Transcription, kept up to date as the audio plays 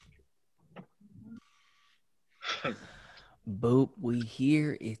Boop, we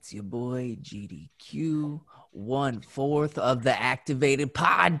here. It's your boy GDQ, 1/4 of the Activated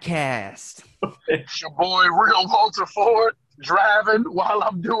Podcast. It's your boy Real Walter Ford driving while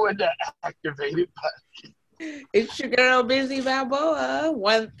I'm doing the activated podcast. It's your girl Busy Balboa,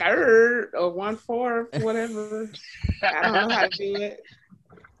 1/3 or 1/4, whatever. I don't know how to do it.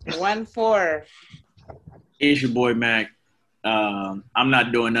 1/4. It's your boy Mac. I'm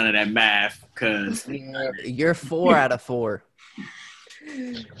not doing none of that math because You're 4 out of 4.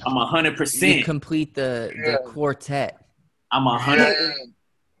 I'm 100%. You complete the quartet. I'm 100.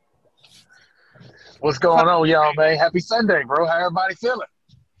 What's going on, y'all, man? Happy Sunday, bro. How everybody feeling?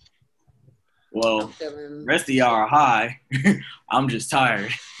 Well, rest of y'all are high. I'm just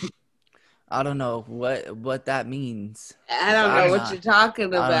tired. I don't know what that means. I don't know what you're talking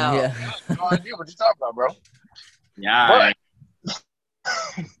about. Yeah. No idea what you're talking about, bro. Yeah.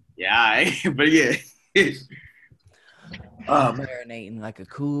 Yeah. But yeah. Marinating like a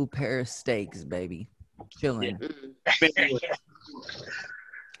cool pair of steaks, baby. Chilling.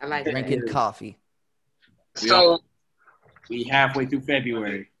 I like Drinking coffee. So we halfway through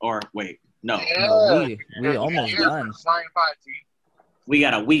February. Or wait, no. No, we almost done. We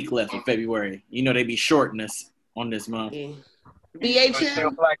got a week left of February. You know they be shorting us on this month. Yeah.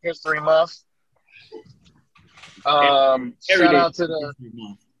 Still BHM. Black History Month. Shout out to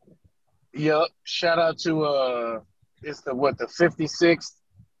the shout out to it's the 56th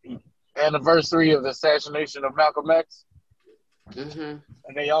anniversary of the assassination of Malcolm X. Mm-hmm.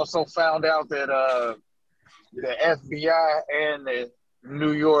 And they also found out that the FBI and the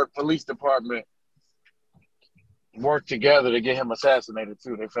New York Police Department worked together to get him assassinated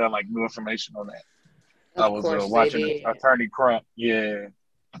too. They found like new information on that. I was watching Attorney Crump. Yeah.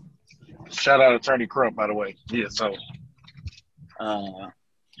 Shout out Attorney Crump, by the way. Yeah, so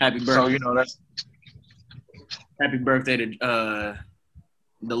happy birthday. So, you know, that's happy birthday to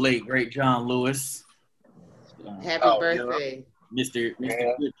the late great John Lewis. Happy birthday.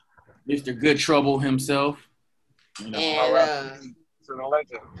 Mr. Good Trouble himself. You know, And to the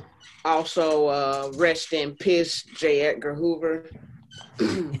legend. also rest in piss J. Edgar Hoover.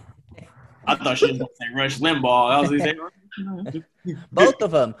 I thought she was going to say Rush Limbaugh. I was going to say Both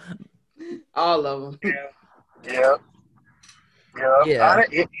of them. All of them. Yeah.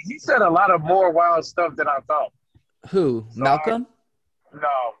 He said a lot of more wild stuff than I thought. Who? So Malcolm?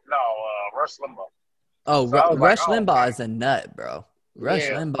 No, Rush Limbaugh. Oh, So Rush Limbaugh is a nut, bro. Rush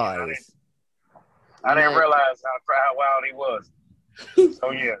Yeah. Limbaugh is. I didn't realize how wild he was.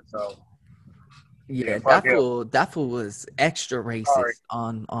 Yeah, fuck that fool was extra racist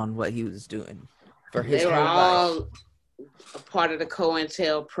on what he was doing for his They were whole all life. a part of the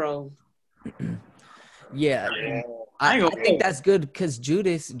COINTELPRO. Yeah. I think that's good because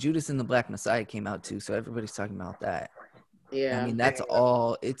Judas and the Black Messiah came out too, so everybody's talking about that. Yeah. I mean, that's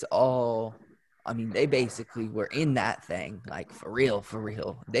all. It's all. I mean, they basically were in that thing, like for real.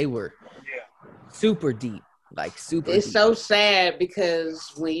 They were super deep, like super. It's deep. so sad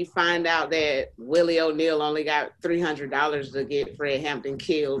because when you find out that Willie O'Neal only got $300 to get Fred Hampton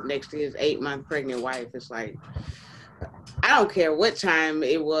killed next to his 8-month pregnant wife, it's like, I don't care what time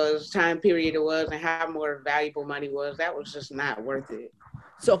period it was, and how more valuable money was. That was just not worth it.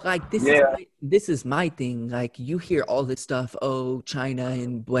 So like this is my thing. Like you hear all this stuff. Oh, China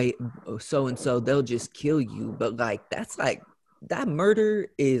and so and so, they'll just kill you. But like that's like that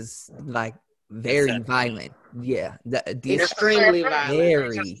murder is like very violent. Yeah, Extremely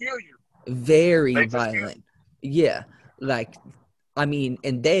violent. Very violent. Yeah, like I mean,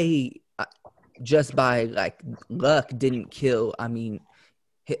 and they just by like luck didn't kill. I mean.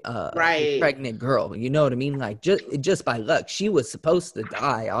 Right. Pregnant girl, you know what I mean? Like just by luck, she was supposed to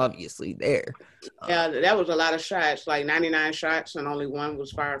die. Obviously, there. Yeah, that was a lot of shots, like 99 shots, and only one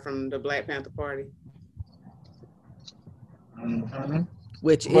was fired from the Black Panther Party. Mm-hmm.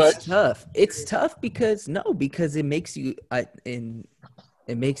 Which is tough. It's tough because it makes you and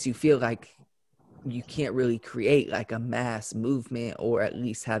it makes you feel like you can't really create like a mass movement or at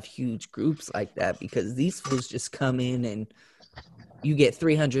least have huge groups like that because these fools just come in and. You get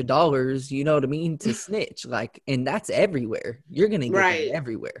 $300, you know what I mean, to snitch, like, and that's everywhere. You're gonna get that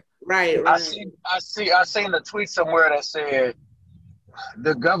everywhere. Right. I seen a tweet somewhere that said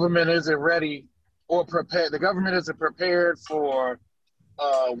the government isn't ready or prepared. The government isn't prepared for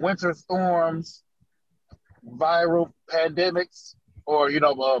winter storms, viral pandemics, or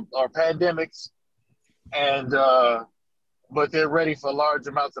pandemics, and but they're ready for large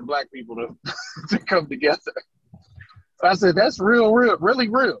amounts of Black people to come together. I said, that's really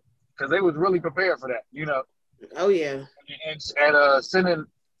real, because they was really prepared for that, you know. Oh, yeah. And sending...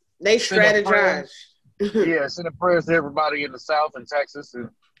 They strategized. Yeah, sending prayers to everybody in the South and Texas, and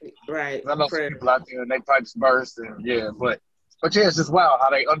Right. I know some Prayer. people out there and they pipes burst, and yeah, but yeah, it's just wild how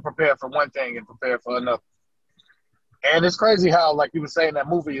they unprepared for one thing and prepared for another. And it's crazy how, like you were saying, that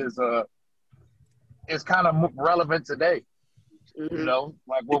movie is kind of relevant today. You Mm-hmm. know,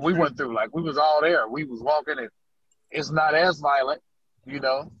 like what we went through, like we was all there. We was walking it. It's not as violent, you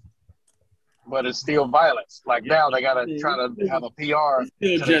know, but it's still violence. Like now they gotta try to have a PR It's still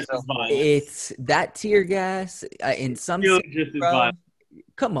to just as themselves. violent. It's that tear gas in some Still cities, just as bro. violent.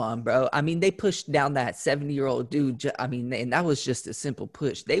 Come on, bro. I mean, they pushed down that 70-year-old dude. I mean, and that was just a simple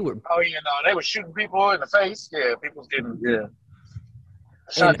push. They were, Oh yeah, no, they were shooting people in the face. Yeah, people's getting and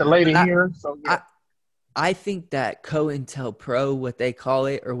shot the lady I, here. So yeah. I think that COINTELPRO, what they call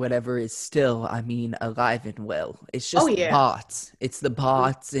it or whatever, is still, I mean, alive and well. It's Oh just the yeah. bots. It's the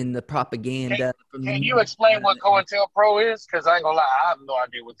bots and the propaganda from the Can you media. explain what COINTELPRO is? Because I ain't gonna lie, I have no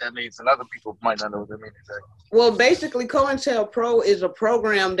idea what that means, and other people might not know what that means exactly. Well, basically, COINTELPRO is a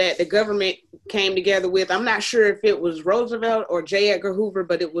program that the government came together with. I'm not sure if it was Roosevelt or J. Edgar Hoover,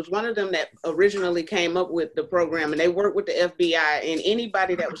 but it was one of them that originally came up with the program. And they worked with the FBI, and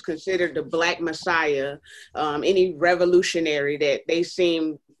anybody that was considered the Black Messiah, any revolutionary that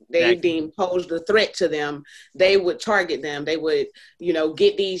they deemed posed a threat to them, they would target them. They would,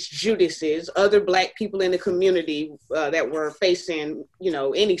 get these Judases, other Black people in the community that were facing,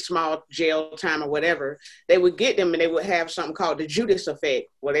 any small jail time or whatever. They would get them and they would have something called the Judas effect,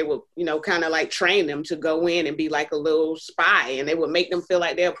 where they would, kind of like train them to go in and be like a little spy. And they would make them feel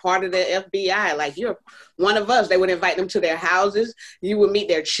like they're part of the FBI. Like, you're one of us. They would invite them to their houses. You would meet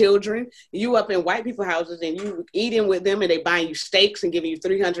their children. You up in white people houses and you eating with them and they buying you steaks and giving you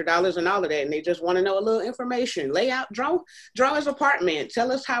 $300 and all of that. And they just want to know a little information. Lay out, draw his apartment.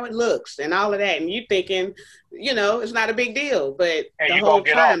 Tell us how it looks and all of that. And you thinking, it's not a big deal. But the whole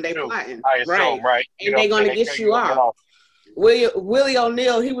time they plotting. Right. And they're going to get you off. Willie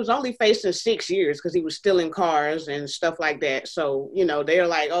O'Neill, he was only facing 6 years because he was stealing cars and stuff like that. So, they're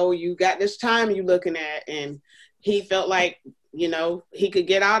like, oh, you got this time you looking at. And he felt like, he could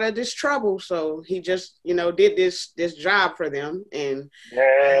get out of this trouble. So he just, did this job for them. And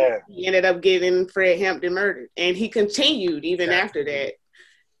he ended up getting Fred Hampton murdered. And he continued even after that.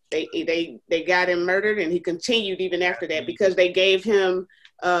 They got him murdered, and he continued even after that because they gave him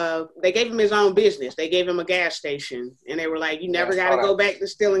his own business. They gave him a gas station, and they were like, you never got to go back to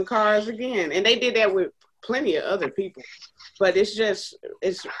stealing cars again. And they did that with plenty of other people. But it's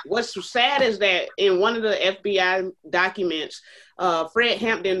what's sad is that in one of the FBI documents, Fred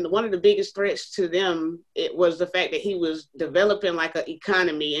Hampton, one of the biggest threats to them, it was the fact that he was developing like an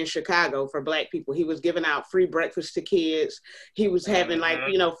economy in Chicago for Black people. He was giving out free breakfast to kids. He was having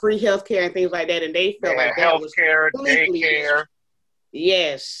free healthcare and things like that. And they felt like that was completely daycare.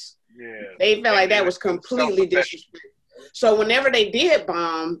 Yes. Yeah. They felt like that was completely disrespectful. So whenever they did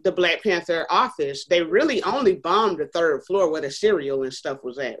bomb the Black Panther office, they really only bombed the third floor where the cereal and stuff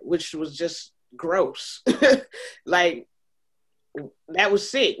was at, which was just gross. Like, that was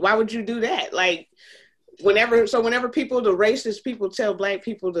sick. Why would you do that? Like, whenever people, the racist people, tell Black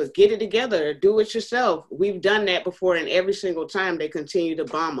people to get it together, do it yourself, we've done that before, and every single time they continue to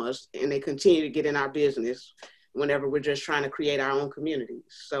bomb us and they continue to get in our business whenever we're just trying to create our own communities.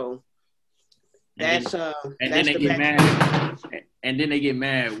 So then they get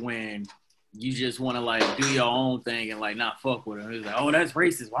mad when you just want to like do your own thing and like not fuck with them. It's like, oh, that's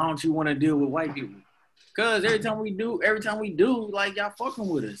racist. Why don't you want to deal with white people? Because every time we do, like, y'all fucking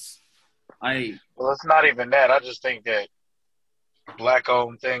with us. Well, it's not even that. I just think that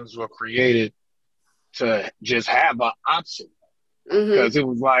Black-owned things were created to just have an option. Because it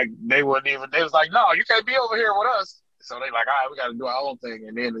was like they was like, no, you can't be over here with us. So they like, all right, we got to do our own thing.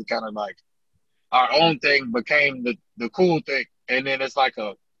 And then it kind of like our own thing became the cool thing. And then it's like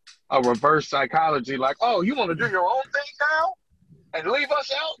a reverse psychology, like, oh, you want to do your own thing now and leave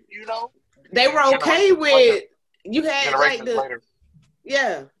us out, They were okay with, you had like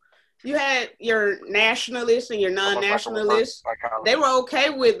you had your nationalists and your non-nationalists. They were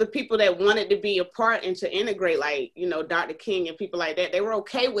okay with the people that wanted to be a part and to integrate, like, Dr. King and people like that. They were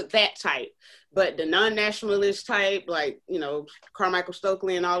okay with that type. But the non-nationalist type, like, Carmichael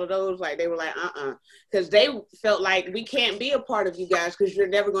Stokely and all of those, like, they were like, because they felt like we can't be a part of you guys because you're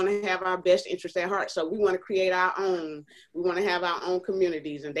never going to have our best interests at heart. So we want to create our own. We want to have our own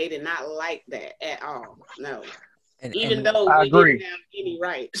communities. And they did not like that at all. No. Even though we didn't have any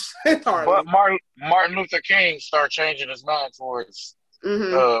rights. But Martin Luther King started changing his mind towards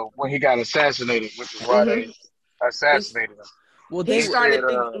when he got assassinated, which is why they assassinated him. Well, he they started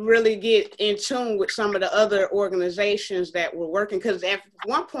to really get in tune with some of the other organizations that were working. Because at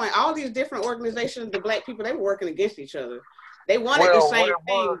one point, all these different organizations, the Black people, they were working against each other. They wanted the same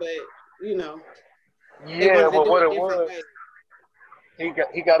thing, but you know, they wanted to do it different ways.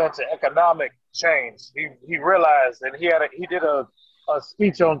 He got into economic change. He realized, and he did a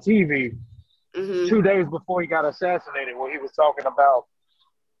speech on TV 2 days before he got assassinated, where he was talking about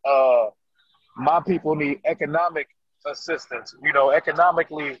my people need economic assistance. You know,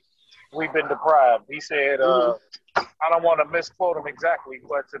 economically, we've been deprived. He said, I don't want to misquote him exactly,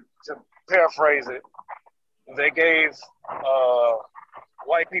 but to paraphrase it, they gave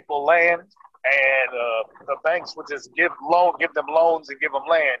white people land, and the banks would just give them loans and give them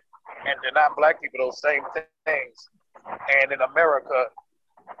land, and deny Black people those same things. And in America,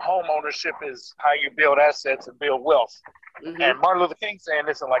 home ownership is how you build assets and build wealth. And Martin Luther King saying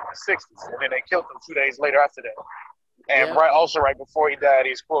this in like the 60s, and then they killed him 2 days later after that. And right before he died,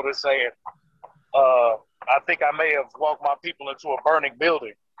 he's quoted saying, I think I may have walked my people into a burning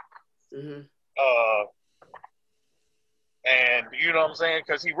building. And you know what I'm saying?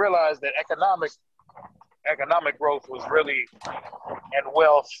 Because he realized that economic growth was really, and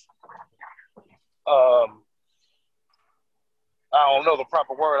wealth, I don't know the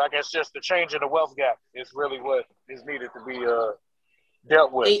proper word. I guess just the change in the wealth gap is really what is needed to be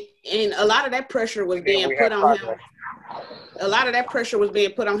dealt with. And a lot of that pressure was being put on him. A lot of that pressure was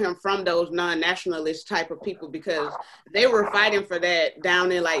being put on him from those non-nationalist type of people, because they were fighting for that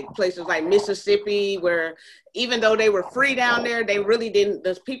down in like places like Mississippi, where even though they were free down there, they really didn't,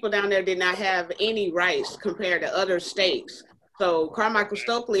 those people down there did not have any rights compared to other states. So Carmichael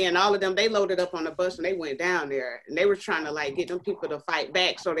Stokely and all of them, they loaded up on the bus and they went down there, and they were trying to like get them people to fight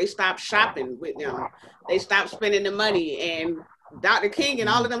back. So they stopped shopping with them. They stopped spending the money, and Dr. King and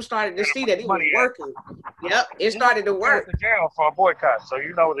all of them started to see that it was working. Yep, it started to work. To jail for a boycott, so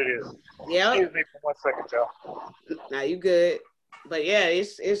you know what it is. Yep. Excuse me for 1 second, y'all. Now you good. But yeah,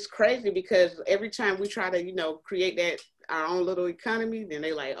 it's crazy, because every time we try to, create that our own little economy, then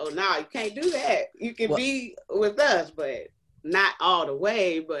they like, oh no, you can't do that. You can be with us, but not all the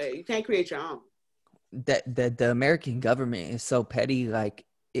way, but you can't create your own. The American government is so petty, like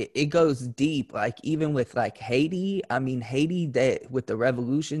it goes deep. Like even with like Haiti, Haiti, that with the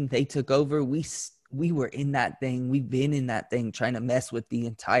revolution they took over, we were in that thing. We've been in that thing trying to mess with the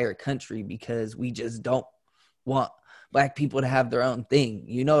entire country because we just don't want Black people to have their own thing.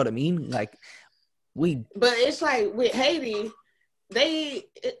 You know what I mean? Like But it's like with Haiti, they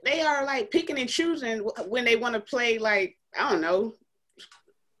are like picking and choosing when they want to play, like, I don't know.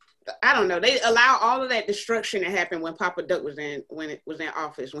 They allow all of that destruction to happen when Papa Duck was in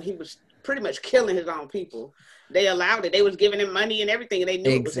office, when he was pretty much killing his own people. They allowed it. They was giving him money and everything, and they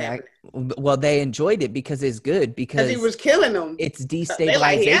knew it was happening. Well, they enjoyed it because it's good, because he was killing them. It's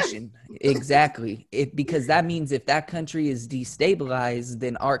destabilization. Exactly. Because that means if that country is destabilized,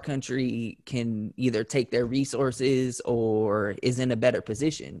 then our country can either take their resources or is in a better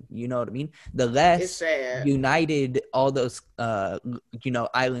position. You know what I mean? The less united all those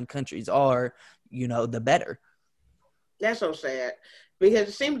island countries are, the better. That's so sad. Because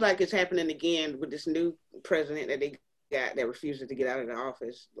it seems like it's happening again with this new president that they got that refuses to get out of the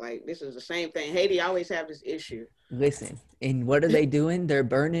office. Like, this is the same thing. Haiti always have this issue. Listen, and what are they doing? They're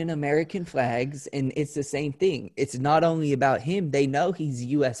burning American flags, and it's the same thing. It's not only about him. They know he's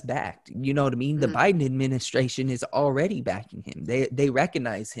U.S. backed. You know what I mean? The Biden administration is already backing him. They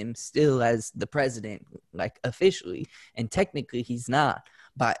recognize him still as the president, like officially, and technically he's not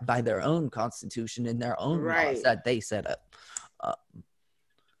by their own constitution and their own laws that they set up.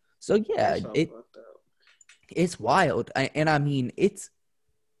 So yeah, it's wild.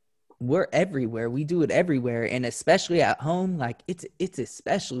 We're everywhere. We do it everywhere, and especially at home. Like it's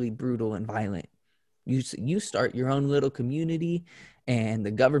especially brutal and violent. You start your own little community, and the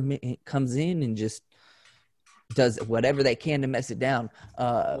government comes in and just does whatever they can to mess it down.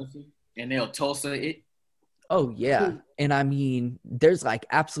 And they'll Tulsa it. Oh yeah, and there's like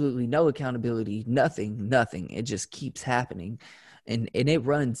absolutely no accountability. Nothing. It just keeps happening. And it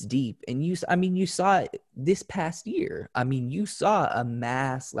runs deep. And you saw it this past year. You saw a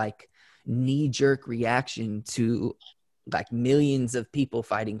mass like knee-jerk reaction to like millions of people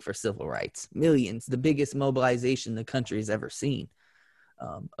fighting for civil rights. Millions, the biggest mobilization the country's ever seen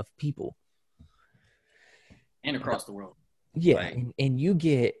of people. And across the world. Yeah, right. And you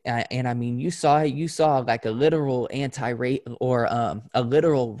get, you saw like a literal anti-race or a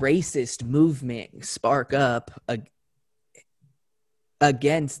literal racist movement spark up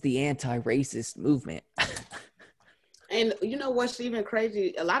against the anti-racist movement. And you know what's even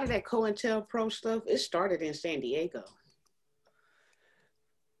crazy? A lot of that COINTELPRO stuff, it started in San Diego.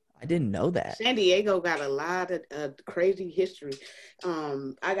 I didn't know that. San Diego got a lot of crazy history.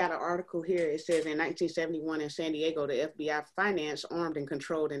 I got an article here. It says in 1971 in San Diego, the FBI financed, armed, and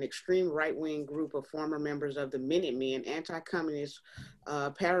controlled an extreme right-wing group of former members of the Minutemen, anti-communist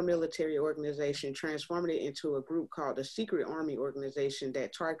paramilitary organization, transforming it into a group called the Secret Army Organization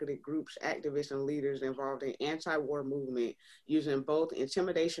that targeted groups, activists, and leaders involved in anti-war movement using both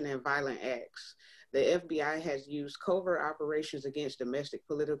intimidation and violent acts. The FBI has used covert operations against domestic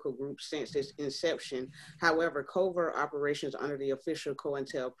political groups since its inception. However, covert operations under the official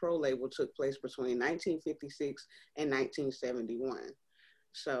COINTELPRO label took place between 1956 and 1971.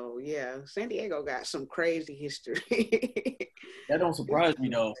 So, yeah, San Diego got some crazy history. That don't surprise me,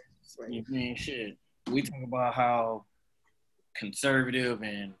 though. I mean, shit. We talk about how conservative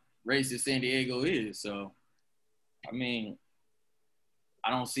and racist San Diego is. So, I mean, I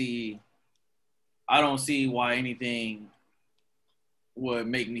don't see why anything would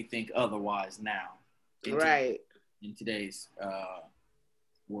make me think otherwise now. In today's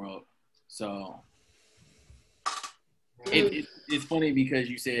world. So it's funny because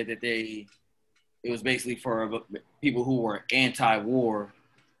you said that it was basically for people who were anti-war,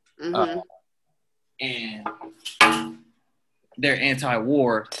 and they're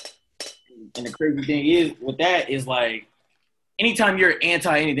anti-war. And the crazy thing is with that is like, anytime you're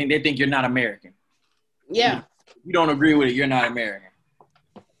anti anything, they think you're not American. Yeah. If you don't agree with it, you're not American.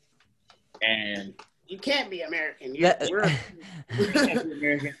 And you can't be American. You can't be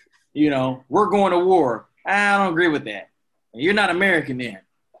American. You know, we're going to war. I don't agree with that. You're not American then.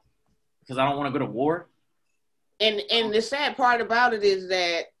 Because I don't want to go to war. And the sad part about it is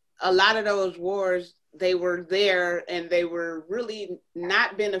that a lot of those wars, they were there and they were really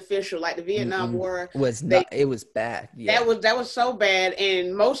not beneficial. Like the Vietnam War it was bad. Yeah. That was so bad.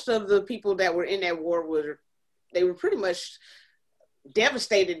 And most of the people that were in that war were pretty much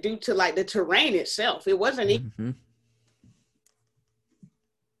devastated due to like the terrain itself. It wasn't even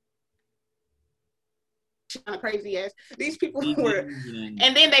crazy ass. These people were, and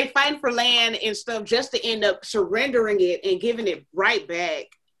then they fight for land and stuff just to end up surrendering it and giving it right back.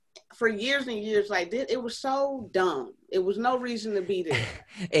 For years and years, like this, it was so dumb. It was no reason to be there.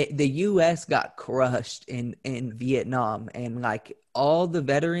 The U.S. got crushed in Vietnam, and like all the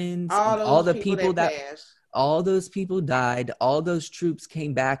veterans, all the people that passed. All those people died. All those troops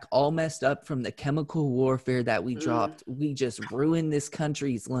came back, all messed up from the chemical warfare that we dropped. We just ruined this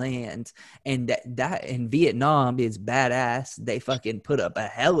country's land. And that in Vietnam is badass. They fucking put up a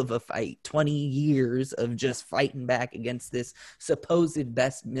hell of a fight. 20 years of just fighting back against this supposed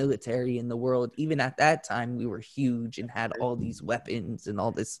best military in the world. Even at that time, we were huge and had all these weapons and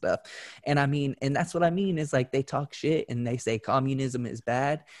all this stuff. And I mean, and that's what I mean is like they talk shit and they say communism is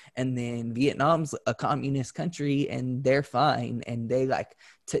bad. And then Vietnam's a communist country and they're fine, and they like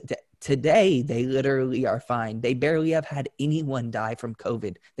today they literally are fine. They barely have had anyone die from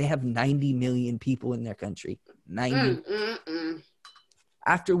COVID. They have 90 million people in their country. 90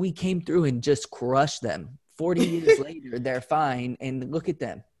 after we came through and just crushed them. 40 years later they're fine, and look at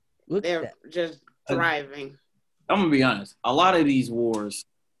them. They're just thriving. I'm gonna be honest, a lot of these wars,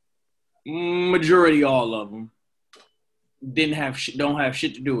 majority all of them don't have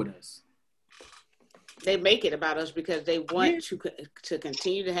shit to do with us. They make it about us because they want to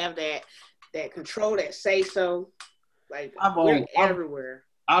continue to have that control, that say so. Like we're everywhere.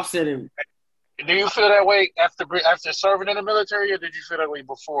 I've said it. Do you feel that way after serving in the military, or did you feel that way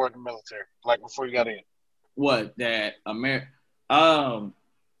before the military, like before you got in? What that to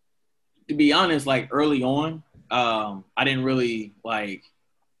be honest, like early on, I didn't really like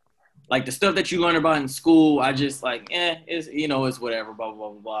the stuff that you learn about in school. I just like, it's it's whatever, blah blah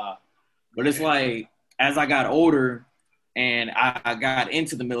blah blah. But it's like, as I got older and I got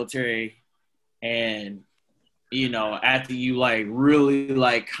into the military, and, after you like really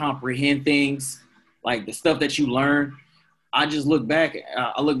like comprehend things, like the stuff that you learn, I just look back on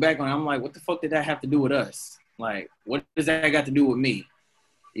it, I'm like, what the fuck did that have to do with us? Like, what does that got to do with me?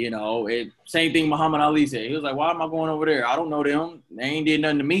 Same thing Muhammad Ali said. He was like, why am I going over there? I don't know them. They ain't did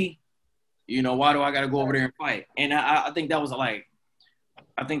nothing to me. Why do I got to go over there and fight? And I think that was like,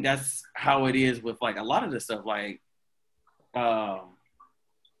 I think that's how it is with like a lot of this stuff. Like,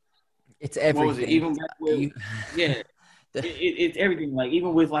 it's everything. What was it? Even back with, it's everything. Like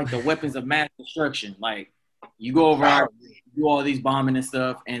even with like the weapons of mass destruction. Like you go over, do all these bombing and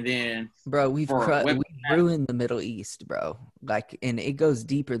stuff, and then bro, we ruined the Middle East, bro. Like, and it goes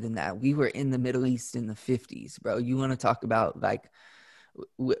deeper than that. We were in the Middle East in the 50s, bro. You want to talk about like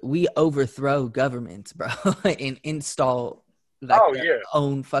we overthrow governments, bro, and install like Oh their yeah.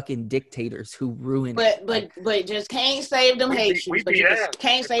 own fucking dictators who ruin But like, just can't save them Haitians. We But beat you ass. just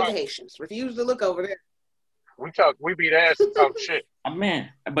can't save the Haitians. Refuse to look over there. We beat ass and talk shit. Man,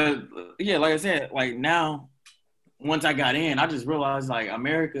 but yeah, like I said, like now, once I got in, I just realized like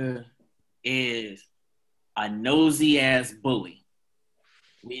America is a nosy ass bully.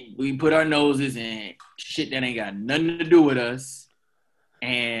 We put our noses in shit that ain't got nothing to do with us,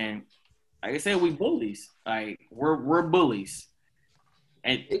 and like I said, we bullies. Like we're bullies,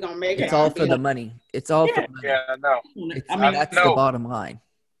 and They're gonna make it's it all our for the business. money. It's all for Yeah. the money. Yeah, I know. It's, I mean, that's no. the bottom line.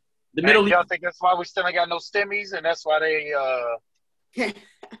 the And Middle East. y'all think that's why we still ain't got no stimmies, and that's why they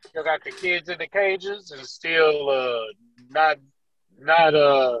still got the kids in the cages and still not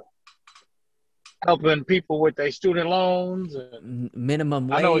helping people with their student loans. And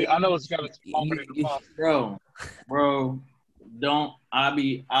Minimum I wage. know it's got a moment in the past. Bro, don't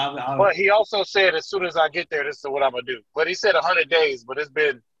But he also said as soon as I get there, this is what I'm gonna do. But he said 100 days, but it's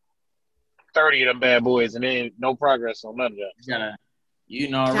been 30 of them bad boys, and there ain't no progress on none of that.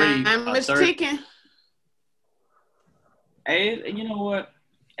 already Time is ticking. Hey, you know what?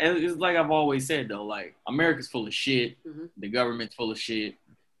 It's like I've always said though, like America's full of shit. Mhm. The government's full of shit.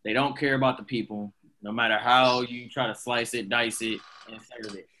 They don't care about the people, no matter how you try to slice it, dice it, and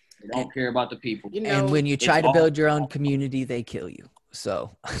segregate it. They don't care about the people. You know, And when you try it's to all- build your own community, they kill you.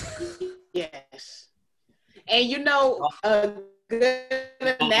 So yes. And you know, a good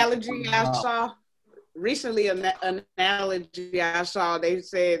analogy I saw recently, an analogy I saw, they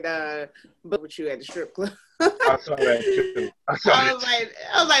said, "But with you at the strip club." I saw that too. I was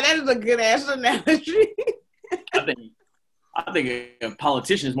like, that is a good ass analogy. I think a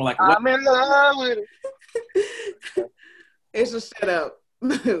politician is more like I'm in love with it. It's a setup.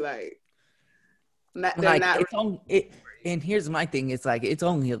 Like, and here's my thing, it's like it's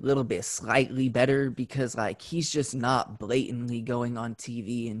only a little bit slightly better because like he's just not blatantly going on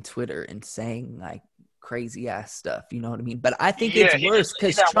TV and Twitter and saying like crazy ass stuff, you know what I mean? But I think it's worse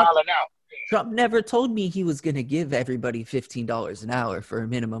because Trump never told me he was going to give everybody $15 an hour for a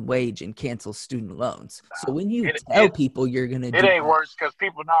minimum wage and cancel student loans. So when you tell people you're going to do it ain't worse because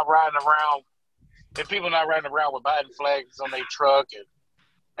people not riding around. If people not riding around with Biden flags on their truck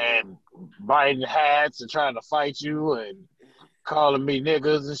and Biden hats and trying to fight you and calling me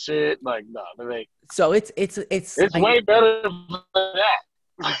niggas and shit, like no, that ain't. So it's like, way better than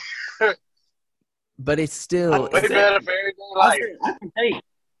that. But it's still way better for everyday life.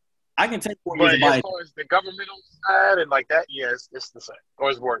 I can take 4 but years of Biden. As far as the governmental side and like that, yes, it's the same.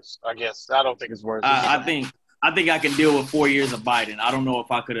 Or it's worse, I guess. I don't think it's worse. I think I can deal with 4 years of Biden. I don't know if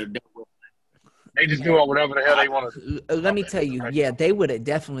I could have dealt with. They just doing whatever the hell they want to do. Let me tell you, yeah, they would have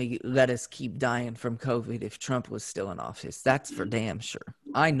definitely let us keep dying from COVID if Trump was still in office. That's for damn sure.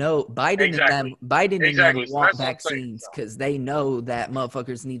 I know Biden and them want vaccines because they know that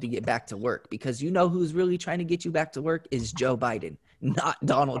motherfuckers need to get back to work. Because you know who's really trying to get you back to work is Joe Biden, not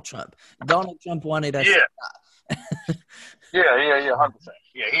Donald Trump. Donald Trump wanted us to stop. Yeah, 100%.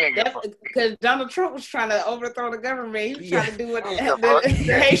 Yeah, he ain't good. Because Donald Trump was trying to overthrow the government. He was trying to do what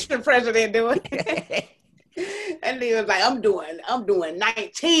the Haitian president doing. And he was like, I'm doing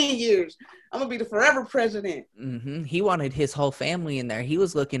 19 years. I'm going to be the forever president. Mm-hmm. He wanted his whole family in there. He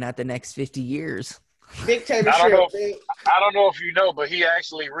was looking at the next 50 years. Dictatorship. I don't know if you know, but he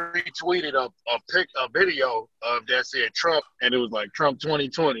actually retweeted a video of that said Trump, and it was like Trump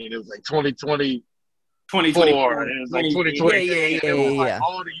 2020, and it was like 2020. 2024, and it was like 2020. Yeah.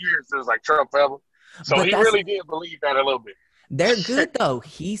 All the years, it was like Trump forever. So but he really did believe that a little bit. They're good though.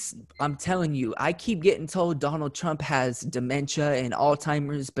 I'm telling you, I keep getting told Donald Trump has dementia and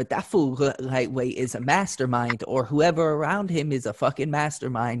Alzheimer's, but that fool lightweight is a mastermind, or whoever around him is a fucking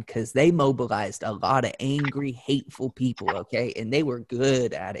mastermind, because they mobilized a lot of angry, hateful people. Okay, and they were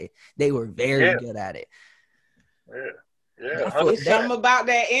good at it. They were very good at it. Yeah. It's something about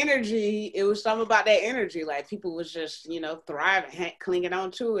that energy. It was something about that energy. Like people was just, thriving, clinging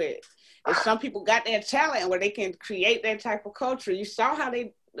on to it. And some people got that talent where they can create that type of culture. You saw how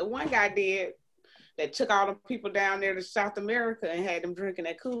the one guy did that took all the people down there to South America and had them drinking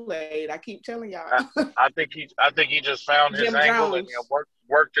that Kool-Aid. I keep telling y'all. I think he just found his angle and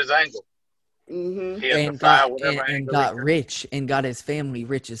worked his angle. Mm-hmm. And got rich and got his family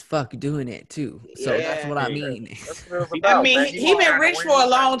rich as fuck doing it too. So that's what I mean. He been rich for a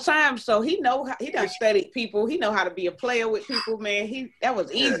long time, so he done studied people. He know how to be a player with people, man. That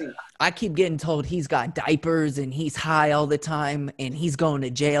was easy. I keep getting told he's got diapers and he's high all the time and he's going to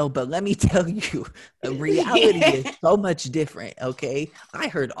jail. But let me tell you, reality is so much different. Okay, I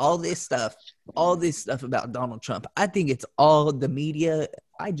heard all this stuff about Donald Trump. I think it's all the media.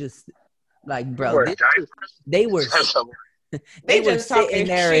 Bro, they were They They were just sitting talking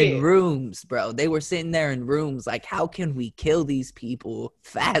there in shit. rooms, bro. They were sitting there in rooms like, how can we kill these people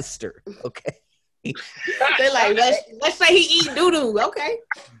faster? Okay. They like, let's say he eat doo-doo. Okay.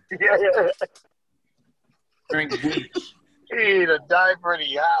 Yeah. Drink bleach. He eat a diaper and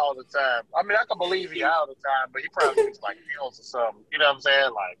he high all the time. I mean, I can believe he high all the time, but he probably thinks like pills or something. You know what I'm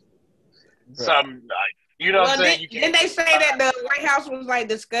saying? Like Bro. something like, you know what I'm Well, saying? didn't they say that the White House was like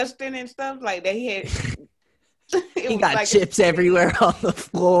disgusting and stuff? Like that he had He was got like chips everywhere on the They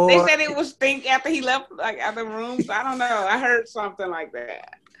floor. said it was stink after he left, like out the rooms. I don't know. I heard something like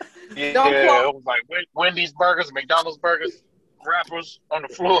that. Yeah, Don't quote. it was like Wendy's burgers, McDonald's burgers, wrappers on the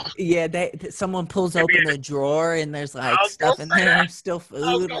floor. Yeah, someone pulls Maybe open a drawer and there's I like was gonna stuff in say there, that. still I was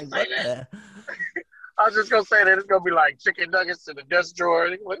food. gonna Like say what that. the? I was just gonna say that it's gonna be like chicken nuggets in the desk drawer.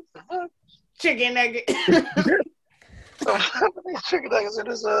 What the fuck? Chicken nugget. These chicken nuggets in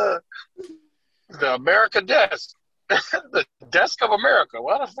this the America desk. The desk of America.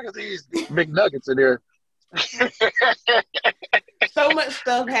 Why the fuck is these McNuggets in there? So much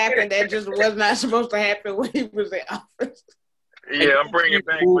stuff happened that just was not supposed to happen when he was in office. Yeah, I'm bringing it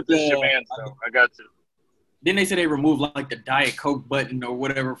back with this Shaman stuff. I got to. Then they said they removed like the Diet Coke button or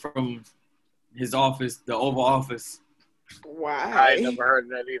whatever from his office, the Oval Office. Why? I ain't never heard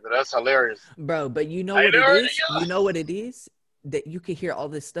of that either. That's hilarious. Bro, but you know I what it never- is? You know what it is? That you can hear all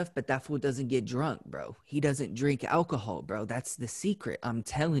this stuff, but that fool doesn't get drunk, bro. He doesn't drink alcohol, bro. That's the secret. I'm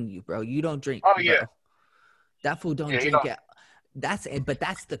telling you, bro. You don't drink. Oh, yeah. Bro. That fool don't Yeah, he drink don't. it. But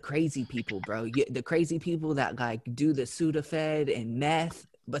that's the crazy people, bro. The crazy people that like do the Sudafed and meth,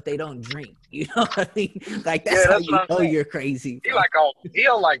 but they don't drink. You know what I mean? Like that's Yeah, how that's you what I'm know saying. you're crazy. He Bro. like he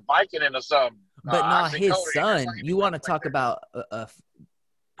like Vicodin or something. But not his oxycodone or son. something You want to like talk that. about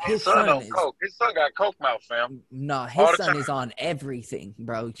His son on coke. His son got coke mouth, fam. No, All his the son time. is on everything,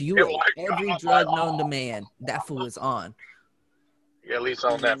 bro. It like, Every I'm drug like, known to man, that fool is on. Yeah, at least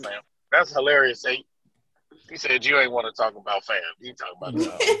on that, fam. That's hilarious. He said you ain't want to talk about fam. You talking about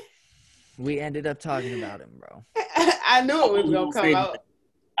Bro. We ended up talking about him, bro. I knew it was gonna come out.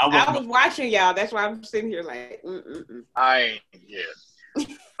 I was watching y'all. That's why I'm sitting here like. I ain't. Yeah.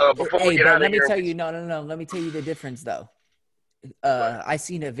 Before we Hey, get but out of let me here, tell you, no. Let me tell you the difference, though. I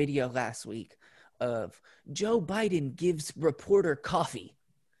seen a video last week of Joe Biden gives reporter coffee.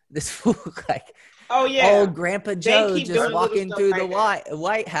 This fool, like, oh yeah, old Grandpa Joe keep just doing walking little through stuff the like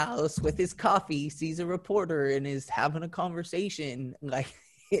White House with his coffee, sees a reporter and is having a conversation. Like,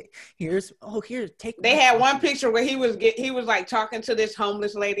 here, take. They had one picture where he was like talking to this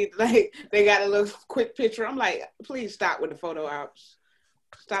homeless lady. Like they got a little quick picture. I'm like, please stop with the photo ops.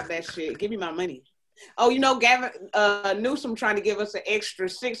 Stop that shit. Give me my money. Oh, you know, Gavin Newsom trying to give us an extra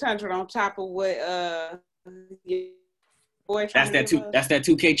 $600 on top of what your boy That's that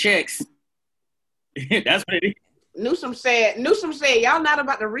 2K checks. That's what it is. Newsom said y'all not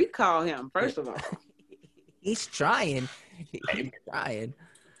about to recall him. First of all, he's trying. He's trying.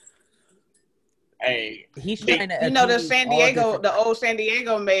 Hey, he's trying to. You know, the old San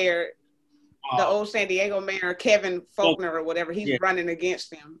Diego mayor. The old San Diego mayor, Kevin Faulkner or whatever, he's running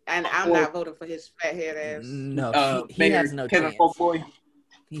against him. And I'm not voting for his fat head ass. No, he has no Kevin chance. Fuckboy.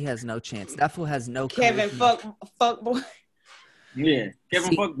 He has no chance. That fool has no Kevin Fuckboy. Yeah,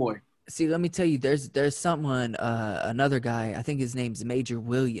 Kevin Fuckboy. See, let me tell you, there's someone, another guy, I think his name's Major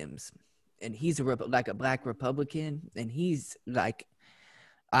Williams, and he's like a black Republican, and he's like,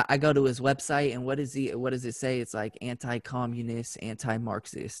 I go to his website, and what does it say? It's like anti-communist,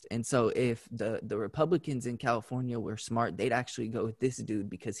 anti-Marxist. And so if the Republicans in California were smart, they'd actually go with this dude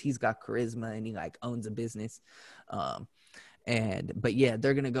because he's got charisma and he like owns a business. But yeah,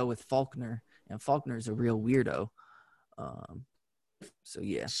 they're gonna go with Faulkner, and Faulkner's a real weirdo. So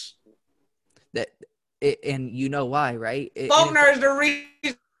yeah, and you know why, right? Faulkner is the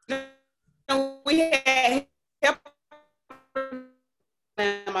reason we had help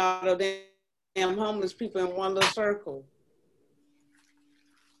all of them homeless people in one little circle.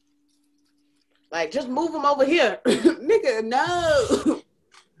 Like, just move them over here. Nigga, no.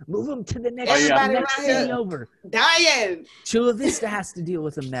 Move them to the next, Everybody next around city here over. dying. Chula Vista has to deal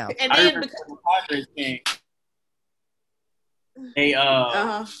with them now. And then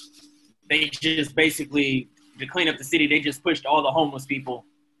they just basically, to clean up the city, they just pushed all the homeless people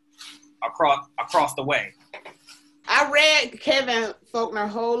across the way. I read Kevin Faulkner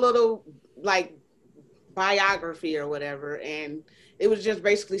whole little like biography or whatever, and it was just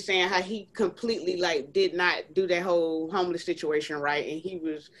basically saying how he completely like did not do that whole homeless situation right, and he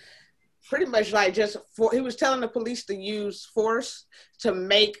was pretty much like he was telling the police to use force to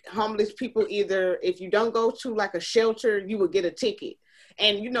make homeless people either, if you don't go to like a shelter, you would get a ticket.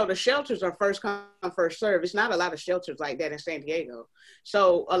 And you know, the shelters are first come, first serve. It's not a lot of shelters like that in San Diego.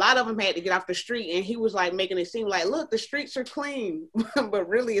 So a lot of them had to get off the street, and he was like making it seem like, look, the streets are clean. But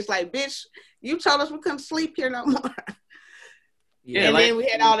really it's like, bitch, you told us we couldn't sleep here no more. Yeah, and like, then we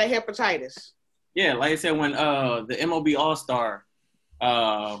had all the hepatitis. Yeah, like I said, when the MLB All-Star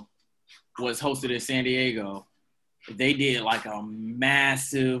was hosted in San Diego, they did like a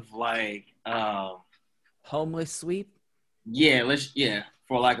massive like homeless sweep. Yeah,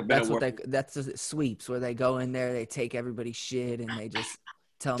 for like a better word. That's the sweeps where they go in there, they take everybody's shit, and they just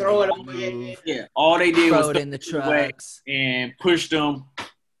tell them throw they it gotta move. Yeah, all they did was throw it in the trucks and push them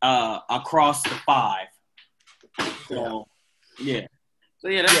across the 5. So yeah. So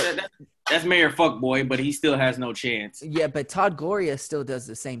yeah, that's Mayor Fuckboy, but he still has no chance. Yeah, but Todd Gloria still does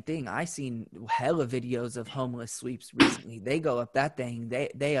the same thing. I seen hella videos of homeless sweeps recently. They go up that thing.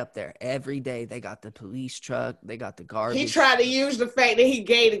 They up there every day. They got the police truck. They got the garbage. He tried to use the fact that he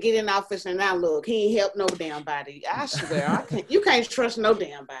gay to get in office, and now look, he ain't helped no damn body. I swear, you can't trust no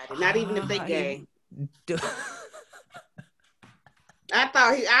damn body, not even if they gay.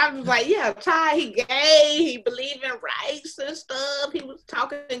 I was like, yeah, Ty, he gay, he believe in rights and stuff. He was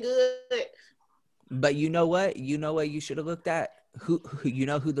talking good. But you know what? You know what you should have looked at? Who you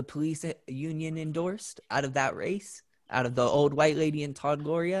know who the police union endorsed out of that race? Out of the old white lady and Todd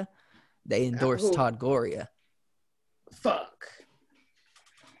Gloria? They endorsed Todd Gloria. Fuck.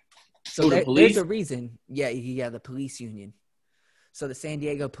 So there's a reason. Yeah, the police union. So the San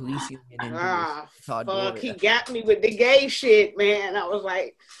Diego Police Union endorsed Todd Gloria. He got me with the gay shit, man. I was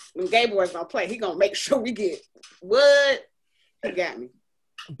like, when gay boys don't play, he gonna make sure we get what? He got me.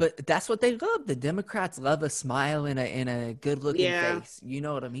 But that's what they love. The Democrats love a smile and a good looking face. You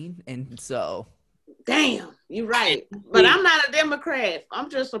know what I mean? And so, damn, you're right. But I'm not a Democrat. I'm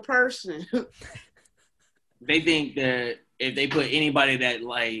just a person. They think that if they put anybody that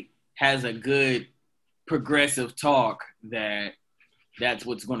like has a good progressive talk, that's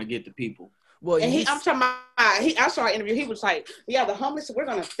what's going to get the people. Well, and I'm talking about. I saw an interview. He was like, "Yeah, the homeless. We're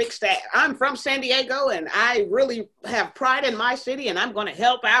going to fix that. I'm from San Diego, and I really have pride in my city, and I'm going to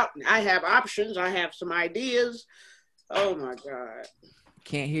help out. I have options. I have some ideas." Oh my God!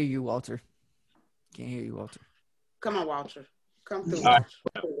 Can't hear you, Walter. Can't hear you, Walter. Come on, Walter. Come through. What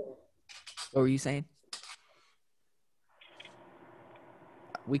were you saying?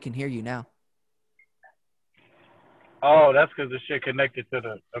 We can hear you now. Oh, that's because the shit connected to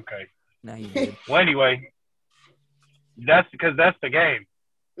the. Okay. Now you did. Well, anyway, that's because that's the game.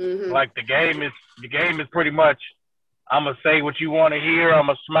 Mm-hmm. Like the game is pretty much. I'm gonna say what you want to hear. I'm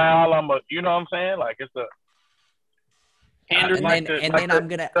gonna smile. you know what I'm saying? Like it's a.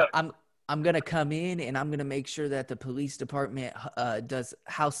 I'm gonna come in and I'm gonna make sure that the police department does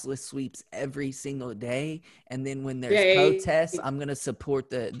houseless sweeps every single day. And then when there's protests, I'm gonna support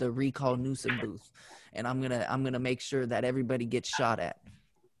the recall Newsom booth, and I'm gonna make sure that everybody gets shot at.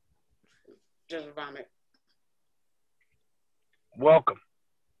 Just vomit. Welcome.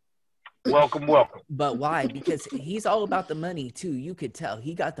 But why? Because he's all about the money too. You could tell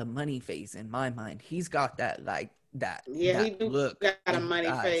he got the money face in my mind. He's got that that. Yeah, that he do look got a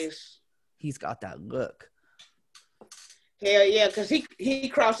money face. He's got that look. Hell yeah, because he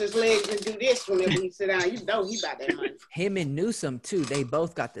crosses his legs and do this whenever he sit down. You know he got that money. Him and Newsom too. They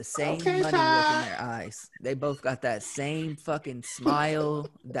both got the same money look in their eyes. They both got that same fucking smile,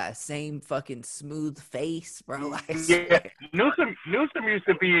 that same fucking smooth face, bro. Yeah, Newsom used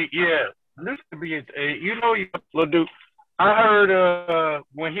to be little dude. I heard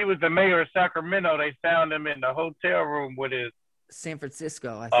when he was the mayor of Sacramento, they found him in the hotel room with his San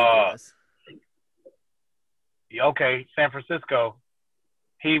Francisco, I think it was. Okay, San Francisco.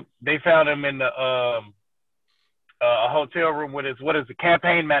 They found him in the a hotel room with his the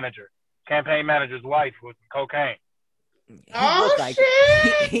campaign manager's wife with cocaine. Shit! Back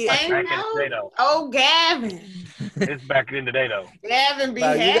in the day, though. Oh, Gavin. It's back in the day though. Gavin be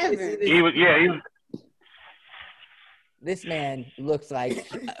having. He was. This man looks like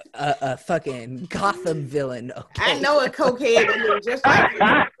a fucking Gotham villain. Okay. I know a cokehead that looks just like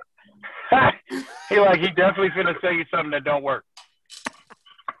him. He definitely finna tell you something that don't work.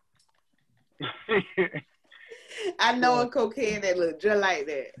 I know a cokehead that looks just like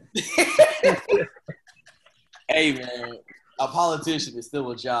that. Hey man, a politician is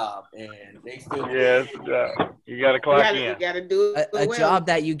still a job, and they still it's a job. You gotta clock in. You gotta do it a job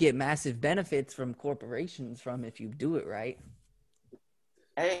that you get massive benefits from corporations from if you do it right.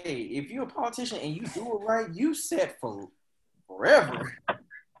 Hey, if you're a politician and you do it right, you set for forever.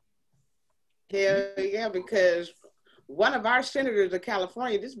 Hell yeah, because one of our senators of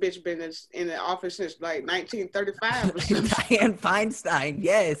California, this bitch been in the office since like 1935 or something. Dianne Feinstein,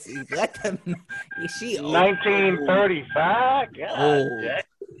 yes. Let them. She 1935. old.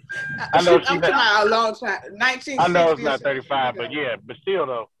 I know I'm talking about a long time. 1960. I know it's not 35, but yeah, but still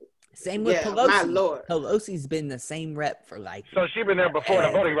though. Same with Pelosi. My Lord. Pelosi's been the same rep for like. So she been there before the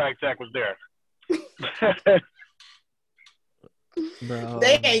Voting Rights Act was there. Bro.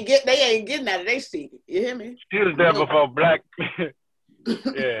 They ain't getting out of their seat. You hear me? She was there before black.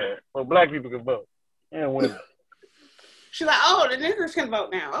 Yeah, well, black people could vote and women. She's like, oh, the niggers can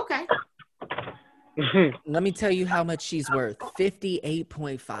vote now. Okay. Let me tell you how much she's worth.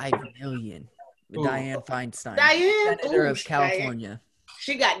 $58.5 million. Dianne Feinstein, Senator of California.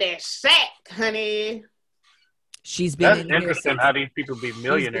 She got that sack, honey. She's been That's in here interesting since, how these people be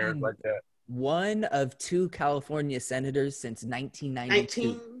millionaires like that. One of 2 California senators since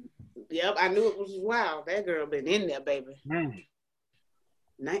 1992. Yep, I knew it was wild. That girl been in there, baby.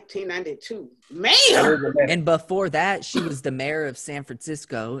 1992. Man! And before that, she was the mayor of San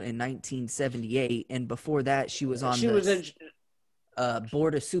Francisco in 1978. And before that, she was on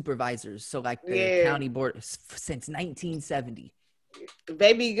board of supervisors. So like the county board since 1970.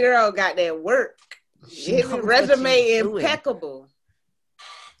 Baby girl got that work. Resume impeccable.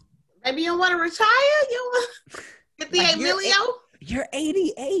 Maybe you don't want to retire? You want 58 million? You're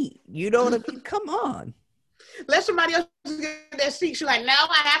 88. You know what I mean? Come on. Let somebody else get that seat. She's like, no,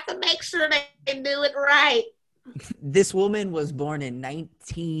 I have to make sure they do it right. This woman was born in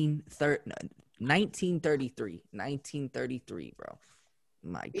 1933. 1933, bro.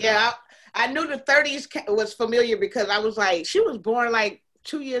 My God. Yeah, I knew the 30s was familiar because I was like, she was born like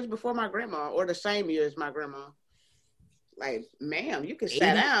 2 years before my grandma or the same year as my grandma. Like, ma'am, you can sit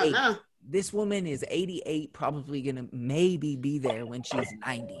down, huh? This woman is 88, probably gonna maybe be there when she's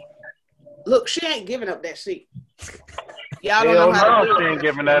 90. Look, she ain't giving up that seat. Y'all don't know how to do it. She ain't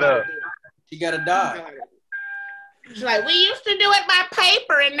giving that up. She got to die. She's like, we used to do it by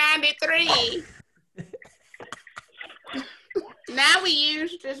paper in 93. Now we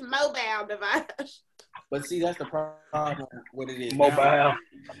use this mobile device. But see, that's the problem. What it is mobile. Now,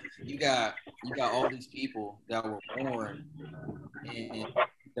 you got all these people that were born in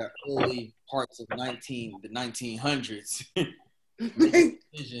the early parts of the 1900s,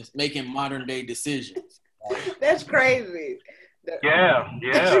 making modern day decisions. That's crazy. Yeah.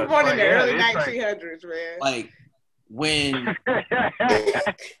 She born in the early 1900s, man. Like when.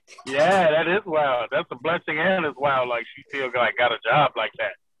 Yeah, that is wild. That's a blessing and it's wild. Like she still got a job like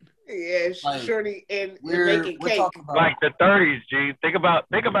that. Yeah, like, surely and making cake. Like the 30s, G. Think about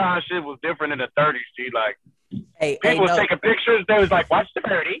how shit was different in the 30s, G. Like people was taking pictures. They was like, "Watch the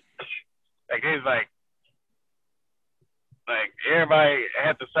birdie." Like it was like everybody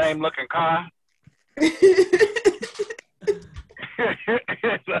had the same looking car.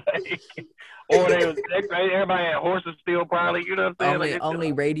 Or everybody had horses still, probably. You know what I'm saying?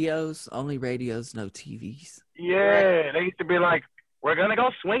 Only radios, no TVs. Yeah, they used to be like, we're gonna go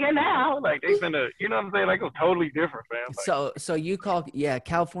swinging now. Like they finna, you know what I'm saying? Like it was totally different, fam. Like, so you call,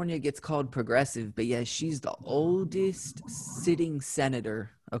 California gets called progressive, but yeah, she's the oldest sitting senator.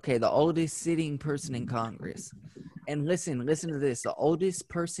 Okay, the oldest sitting person in Congress. And listen to this: the oldest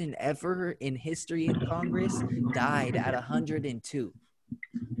person ever in history in Congress died at 102.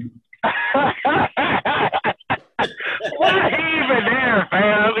 Why he even there,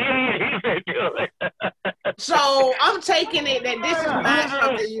 fam? He ain't even doing it. So I'm taking it that this is not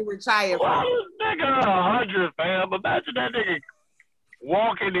something you retire from. Why is nigga 100, fam? Imagine that nigga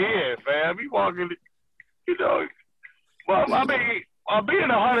walking in, fam. He walking, you know. Well, I mean, being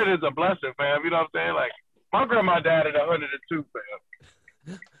 100 is a blessing, fam. You know what I'm saying? Like, my grandma died at 102, fam.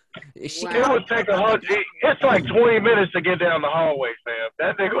 It would take 100. It's like 20 minutes to get down the hallway, fam.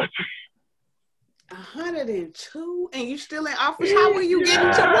 That nigga was 102, and you still in office? How were you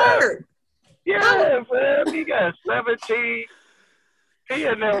getting to work? Yeah, fam. He got 17. He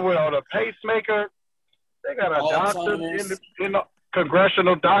in there with on a pacemaker. They got a doctor in the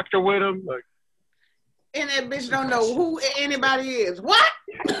congressional doctor with him. Like, and that bitch don't know who anybody is. What?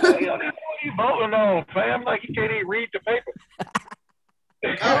 He don't even know what he voting on, fam. Like he can't even read the paper.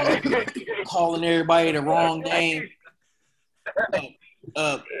 Calling everybody the wrong name.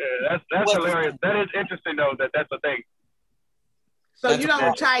 Yeah, that's hilarious. That is interesting though. That's a thing. So you don't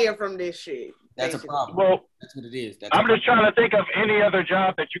retire from this shit. That's basically a problem. Well, that's what it is. I'm just trying to think of any other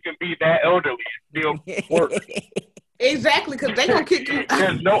job that you can be that elderly and still work. Exactly, because they gonna kick you.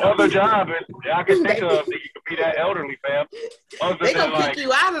 There's no other job I can think of that you can be that elderly, fam. They gonna kick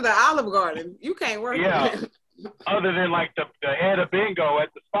you out of the Olive Garden. You can't work. Yeah. Other than like the head of bingo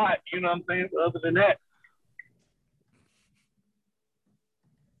at the spot, you know what I'm saying? Other than that.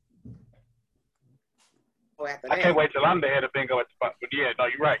 after I that. can't wait till I'm the head of bingo at the spot. But yeah, no,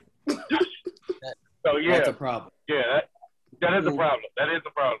 you're right. So yeah, That's a problem. yeah, that is a problem. That is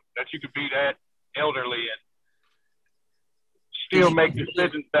a problem that you could be that elderly and still make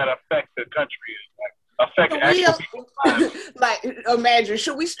decisions that affect the country, affect actual people's lives. Like, imagine,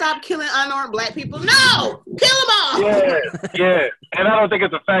 should we stop killing unarmed black people? No, kill them all. Yeah. And I don't think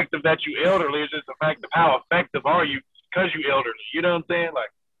it's a fact of that you elderly. It's just a fact of how effective are you because you elderly. You know what I'm saying?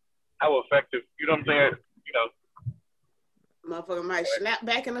 Like, how effective? You know what I'm saying? Motherfucker might snap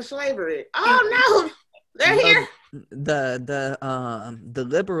back into slavery. Oh no, they're here. The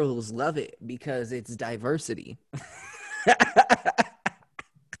liberals love it because it's diversity.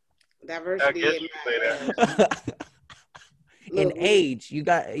 Diversity. I guess you say that. In age, you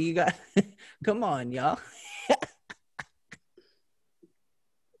got. Come on, y'all.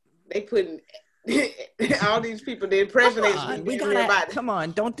 They putting all these people. Then presidents. Come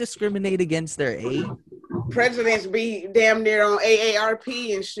on, don't discriminate against their age. Presidents be damn near on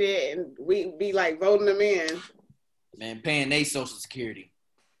AARP and shit, and we be like voting them in. Man, paying their Social Security.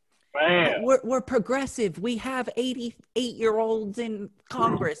 Man. We're progressive. We have 88-year-olds in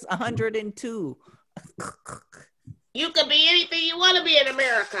Congress, 102. You can be anything you want to be in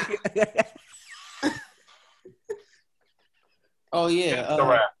America. Oh yeah,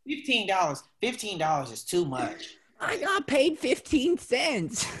 $15. $15 is too much. I got paid 15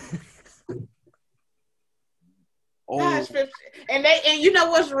 cents. Gosh, and you know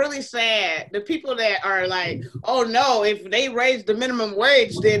what's really sad? The people that are like, oh no, if they raise the minimum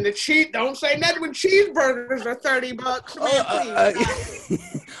wage, then don't say nothing when cheeseburgers are $30. Man,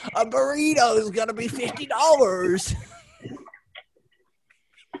 please. A burrito is gonna be $50.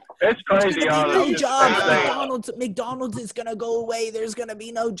 It's crazy. No jobs. McDonald's is gonna go away. There's gonna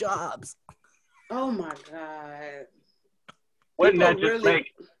be no jobs. Oh my God. Wouldn't that just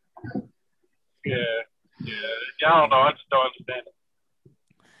make? Yeah. I don't know. I just don't understand it.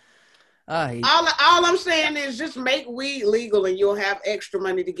 All I'm saying is just make weed legal and you'll have extra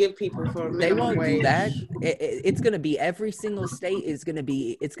money to give people for minimum wage. Do that. It's gonna be every single state is gonna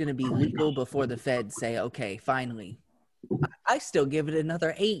be legal before the feds say okay, finally. I still give it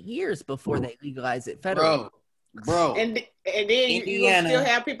another 8 years before they legalize it federally. Bro. And then you still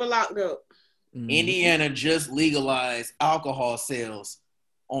have people locked up. Indiana just legalized alcohol sales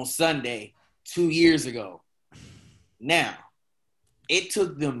on Sunday 2 years ago. Now, it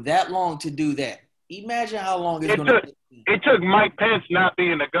took them that long to do that. Imagine how long it's going to take. It took Mike Pence not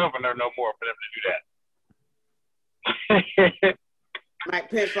being the governor no more for them to do that. Mike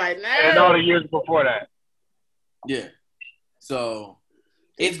Pence right now. And all the years before that. Yeah. So,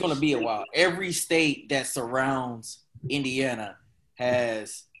 it's going to be a while. Every state that surrounds Indiana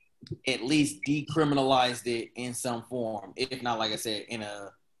has at least decriminalized it in some form, if not, like I said, in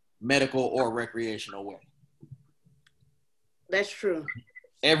a medical or recreational way. That's true.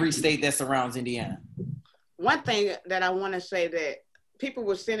 Every state that surrounds Indiana. One thing that I want to say that people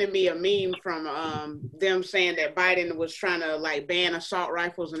were sending me a meme from them saying that Biden was trying to like ban assault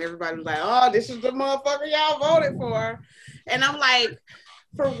rifles, and everybody was like, "Oh, this is the motherfucker y'all voted for," and I'm like,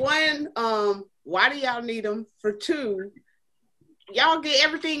 for one, why do y'all need them? For two, y'all get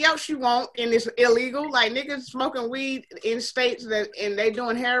everything else you want and it's illegal. Like niggas smoking weed in states and they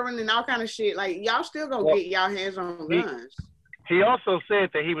doing heroin and all kind of shit. Like y'all still gonna get y'all hands on guns. He also said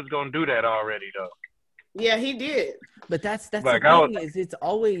that he was gonna do that already though. Yeah, he did. But that's like, the thing is it's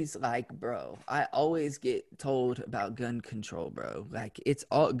always like, bro, I always get told about gun control, bro. Like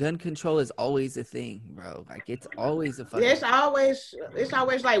gun control is always a thing, bro. Like it's always a fucking it's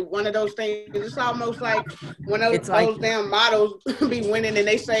always like one of those things. It's almost like one of those damn models be winning and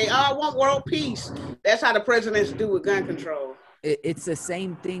they say, "Oh, I want world peace." That's how the presidents do with gun control. It's the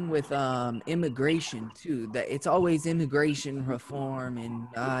same thing with immigration too. That it's always immigration reform and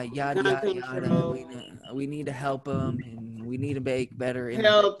yada yada yada. We need to help them and we need to make better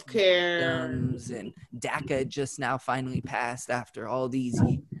healthcare. And DACA just now finally passed after all these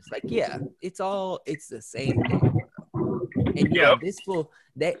years. Like it's the same thing.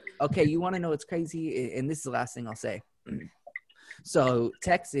 And okay. You want to know what's crazy? And this is the last thing I'll say. So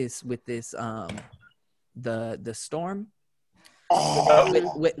Texas with this the storm.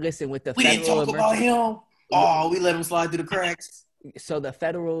 Listen, with the we didn't talk about him. Oh, we let him slide through the cracks. So the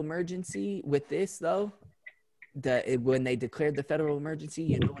federal emergency with this though, when they declared the federal emergency,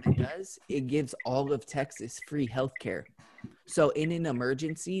 you know what it does? It gives all of Texas free healthcare. So in an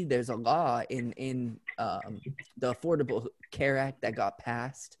emergency, there's a law in the Affordable Care Act that got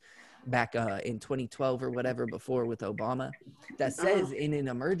passed back in 2012 or whatever before with Obama that says in an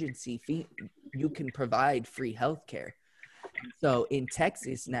emergency you can provide free healthcare. So in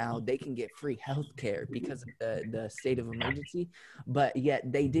Texas now, they can get free health care because of the state of emergency, but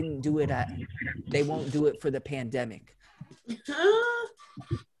yet they didn't do it they won't do it for the pandemic.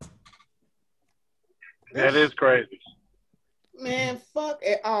 That is crazy. Man, fuck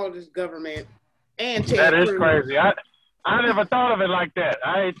all this government and That Ted is Cruz. crazy. I never thought of it like that.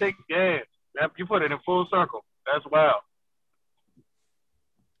 I ain't think, you put it in full circle. That's wild.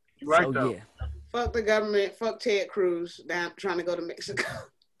 You right So though. yeah. Fuck the government. Fuck Ted Cruz. Now I'm trying to go to Mexico.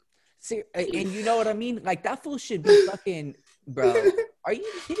 See, and you know what I mean? Like that fool should be fucking, bro. Are you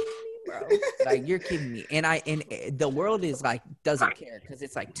kidding me, bro? Like you're kidding me. And the world is like doesn't care because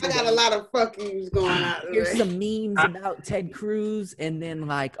it's like 2 I got days. a lot of fuck yous going out there. Here's some memes about Ted Cruz, and then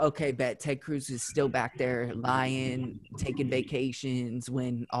like, okay, bet Ted Cruz is still back there lying, taking vacations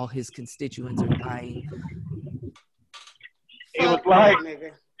when all his constituents are dying. He was Fuck like, that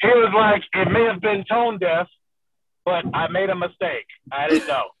nigga. he was like, it may have been tone deaf, but I made a mistake. I didn't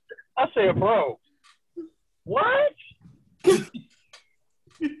know. I said, bro, what?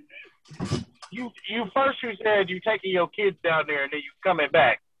 You said you taking your kids down there and then you coming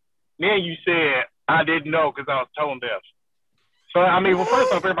back. Then you said I didn't know because I was tone deaf. So I mean, well,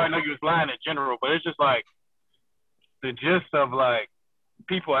 first off, everybody know you was lying in general, but it's just like the gist of like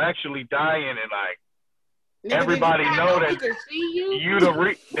people actually dying and like Nigga, everybody did you know we that can see you.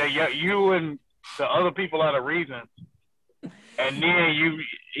 you and the other people are the reason. And then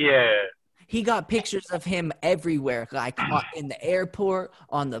He got pictures of him everywhere, like in the airport,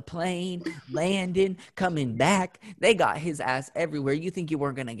 on the plane, landing, coming back. They got his ass everywhere. You think you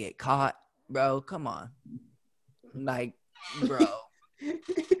weren't gonna get caught, bro? Come on, like, bro.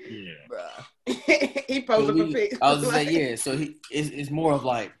 Bro. He posted a pic. I was gonna say, yeah. So it's more of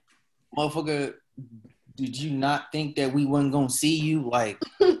like, motherfucker, did you not think that we wasn't gonna see you? Like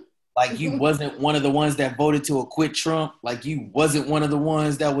you wasn't one of the ones that voted to acquit Trump. Like you wasn't one of the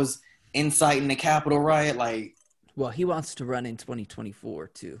ones that was inciting the Capitol riot. Like, well, he wants to run in 2024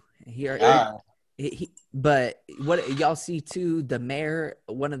 too. But what y'all see too? The mayor,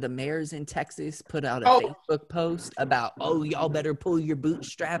 one of the mayors in Texas, put out a Facebook post about, y'all better pull your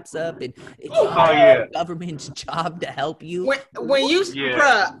bootstraps up, and it's the government's job to help you. When you,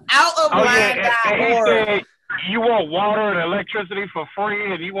 bruh, out of line.org. You want water and electricity for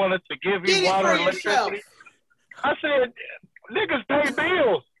free, and you want us to give you water and electricity? I said, niggas pay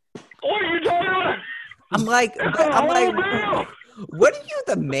bills. What are you talking about? I'm like, what are you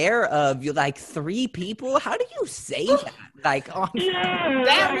the mayor of? You like 3 people? How do you say that? Like,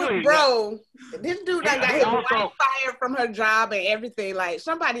 that was, bro. This dude that got his wife fired from her job and everything. Like,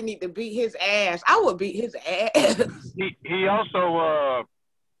 somebody need to beat his ass. I would beat his ass. He also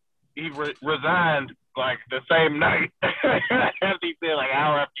resigned like the same night after he said, like an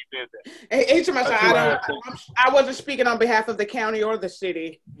hour after he said that. Each of us, I wasn't speaking on behalf of the county or the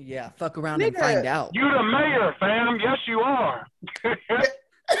city. Yeah, fuck around and find out. You the mayor, fam. Yes, you are.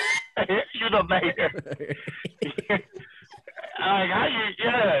 You the mayor.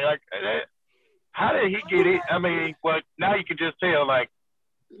 How did he get it? I mean, but now you can just tell, like,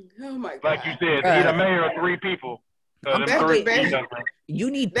 oh my God. Like you said, he the mayor of 3 people. You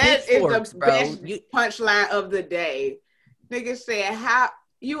need that is the bro. best punchline of the day. Nigga said, "How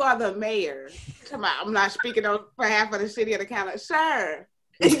you are the mayor?" Come on, I'm not speaking on behalf of the city of the county, sir.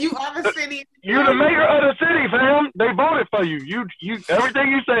 You are the city. You're the mayor of the city, fam. They voted for you. You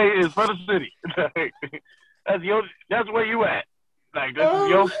everything you say is for the city. That's where you at. Like this is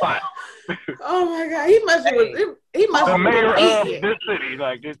your spot. Oh my God, he must the mayor of this city.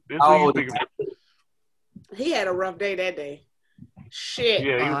 Like this what you think of. He had a rough day that day. Shit.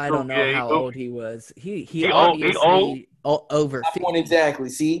 Yeah, I don't know how old he was. He obviously over 50. Exactly.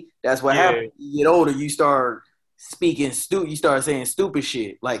 See, that's what happens. You get older, you start speaking you start saying stupid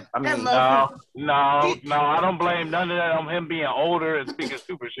shit. Like, I mean, no, I don't blame none of that on him being older and speaking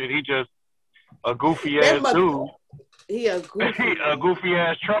stupid shit. He just a goofy ass dude. He a goofy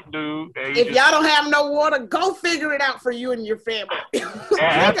ass Trump dude. If y'all don't have no water, go figure it out for you and your family. and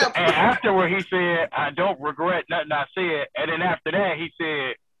afterward, he said, "I don't regret nothing I said." And then after that, he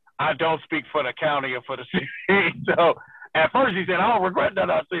said, "I don't speak for the county or for the city." So at first he said, "I don't regret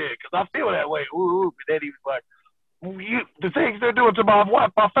nothing I said because I feel that way." Ooh, but then he was like, "The things they're doing to my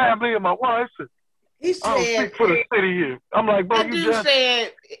wife, my family, and my wife." He said, "I don't speak for the city here." I'm like, "Bro, that dude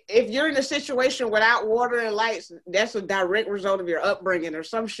said, if you're in a situation without water and lights, that's a direct result of your upbringing or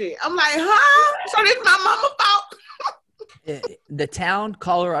some shit." I'm like, huh? So this my mama's fault? The town,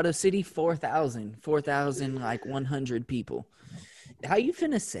 Colorado City, 4,000, like 100 people. How you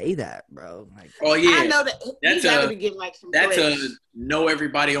finna say that, bro? Like, I know that he gotta be getting like some that's a know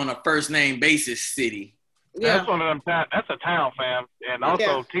everybody on a first name basis city. Yeah. That's one of them. That's a town, fam. And also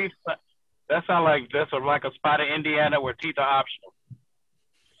Yeah. teeth. That sounds like that's like a spot in Indiana where teeth are optional.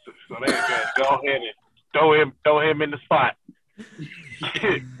 So they can go ahead and throw him in the spot.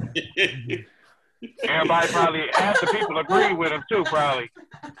 Everybody probably half the people agreed with him too, probably.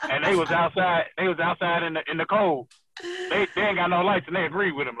 And they was outside. They was outside in the cold. They ain't got no lights, and they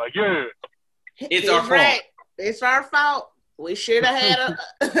agreed with him. Like, yeah, It's our fault. Right. It's our fault. We should have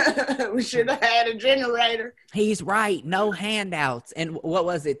had a generator. He's right. No handouts. And what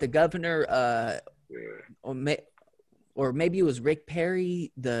was it? The governor, or maybe it was Rick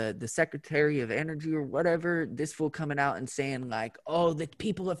Perry, the Secretary of Energy or whatever, this fool coming out and saying like, oh, the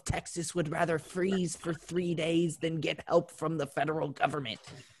people of Texas would rather freeze for 3 days than get help from the federal government.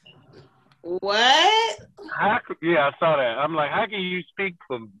 What? Yeah, I saw that. I'm like, how can you speak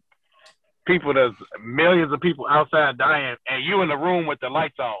from people that's millions of people outside dying and you in the room with the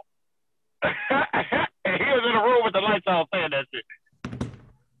lights on? And he was in the room with the lights on saying that shit.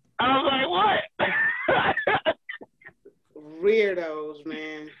 I was like, what? Weirdos,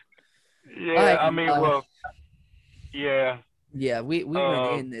 man. Yeah, I mean, well, yeah. Yeah, we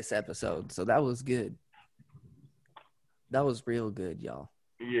went in this episode, so that was good. That was real good, y'all.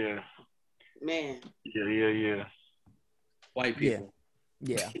 Yeah. Man. Yeah. White people.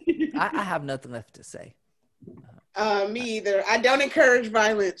 Yeah. I have nothing left to say. Me either. I don't encourage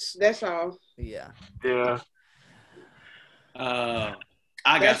violence. That's all. Yeah. Yeah.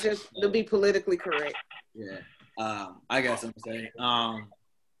 That's just to be politically correct. Yeah. I got something to say.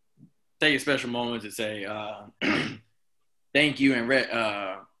 Take a special moment to say thank you and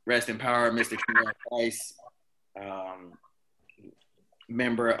rest in power, Mr. Trudell Price,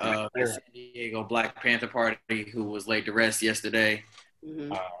 member of the San Diego Black Panther Party, who was laid to rest yesterday.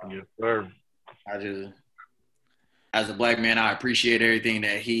 Mm-hmm. Yes, sir. As a black man, I appreciate everything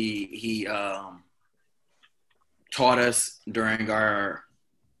that he taught us during our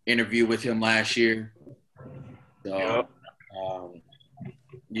interview with him last year. So,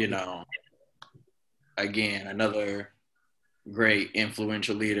 again, another great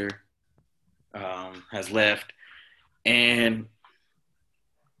influential leader has left. And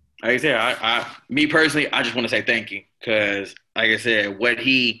like I said, me personally, I just want to say thank you because, like I said, what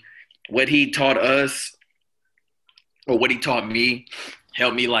he taught us or what he taught me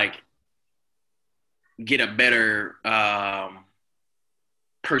helped me like get a better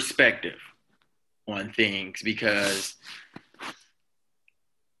perspective on things because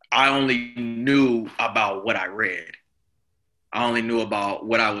I only knew about what I read. I only knew about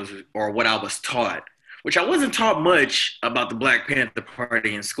what I was taught, which I wasn't taught much about the Black Panther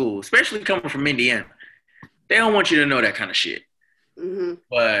Party in school, especially coming from Indiana. They don't want you to know that kind of shit. Mm-hmm.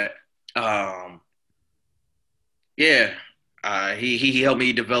 But he helped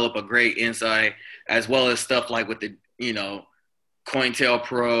me develop a great insight, as well as stuff like with the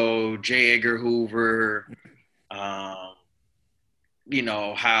COINTELPRO, J. Edgar Hoover.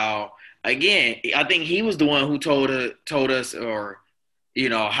 How again, I think he was the one who told us, or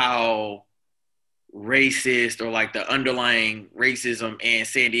how racist or like the underlying racism in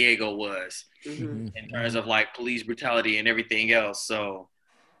San Diego was in terms of like police brutality and everything else. So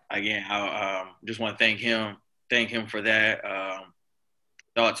again, I just want to thank him for that.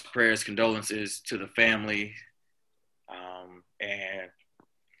 Thoughts, prayers, condolences to the family, and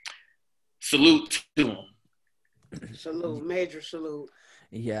salute to him. Salute, major salute.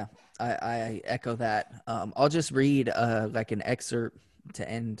 Yeah, I echo that. I'll just read like an excerpt to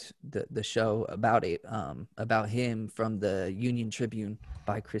end the show about it, about him from the Union Tribune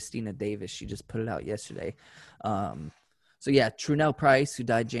by Christina Davis. She just put it out yesterday. So yeah, Trudell Price, who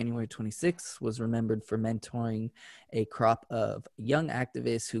died January 26th, was remembered for mentoring a crop of young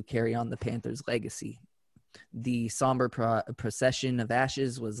activists who carry on the Panthers' legacy. The somber procession of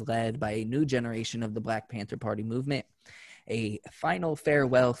ashes was led by a new generation of the Black Panther Party movement, a final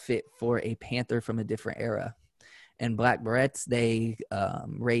farewell fit for a Panther from a different era. And Black Berets, they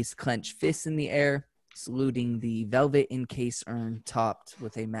raised clenched fists in the air, saluting the velvet encased urn topped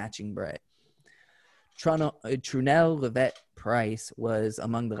with a matching beret. Trudell Levette Price was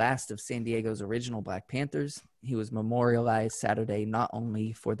among the last of San Diego's original Black Panthers. He was memorialized Saturday not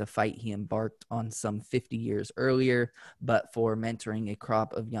only for the fight he embarked on some 50 years earlier, but for mentoring a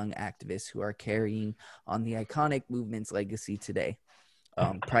crop of young activists who are carrying on the iconic movement's legacy today.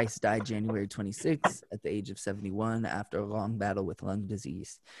 Price died January 26th at the age of 71 after a long battle with lung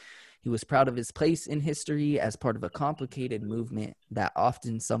disease. He was proud of his place in history as part of a complicated movement that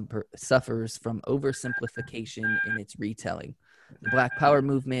often suffers from oversimplification in its retelling. The Black Power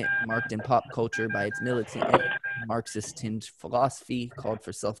movement, marked in pop culture by its militant Marxist-tinged philosophy, called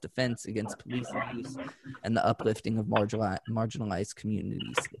for self-defense against police abuse and the uplifting of marginalized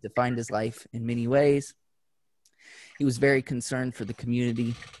communities. It defined his life in many ways. He was very concerned for the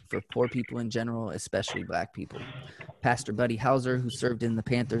community, for poor people in general, especially Black people. Pastor Buddy Hauser, who served in the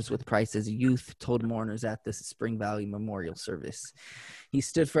Panthers with Price as a youth, told mourners at the Spring Valley Memorial Service, "He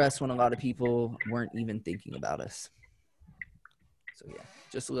stood for us when a lot of people weren't even thinking about us." So yeah,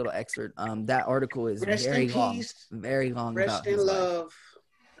 just a little excerpt. That article is very long, Rest about in his love. life.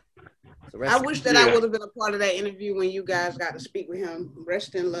 So I wish that I would have been a part of that interview when you guys got to speak with him.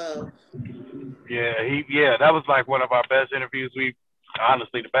 Rest in love. Yeah, that was like one of our best interviews.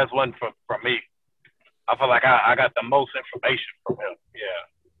 Honestly, the best one from me. I feel like I got the most information from him. Yeah.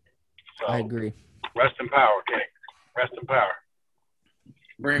 So, I agree. Rest in power, King. Rest in power.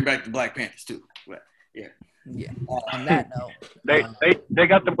 Bring back the Black Panthers too. But, yeah. Yeah. On that note, they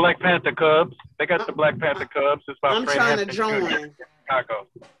got the Black Panther Cubs. They got the Black Panther Cubs. It's by I'm Fred trying Hampton to join. Jr. in Chicago.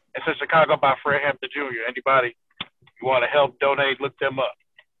 It's in Chicago by Fred Hampton Jr. Anybody you want to help donate, look them up.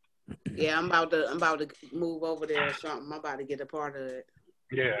 Yeah, I'm about to move over there or something. I'm about to get a part of it.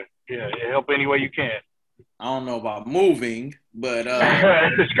 Yeah. Help any way you can. I don't know about moving, but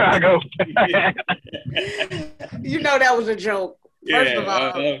Chicago. You know that was a joke. First of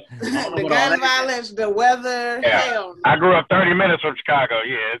all, the gun violence, the weather, hell no. I grew up 30 minutes from Chicago.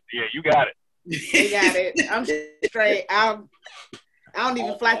 Yeah, you got it. They got it. I'm straight. I don't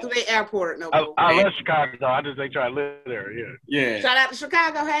even fly through the airport no more. I love Chicago, though. I just ain't trying to live there. Yeah. Shout out to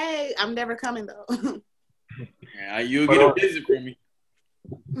Chicago. Hey, I'm never coming though. Yeah, you'll get a visit from me.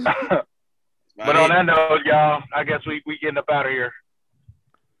 But on that note, y'all, I guess we getting up out of here.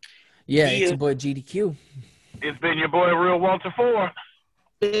 Yeah, it's your boy GDQ. It's been your boy Real Walter 4.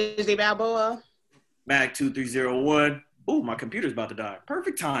 Busy Balboa. Mac 2301. Oh, my computer's about to die.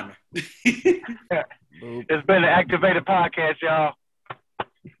 Perfect timing. It's been the Activated Podcast, y'all.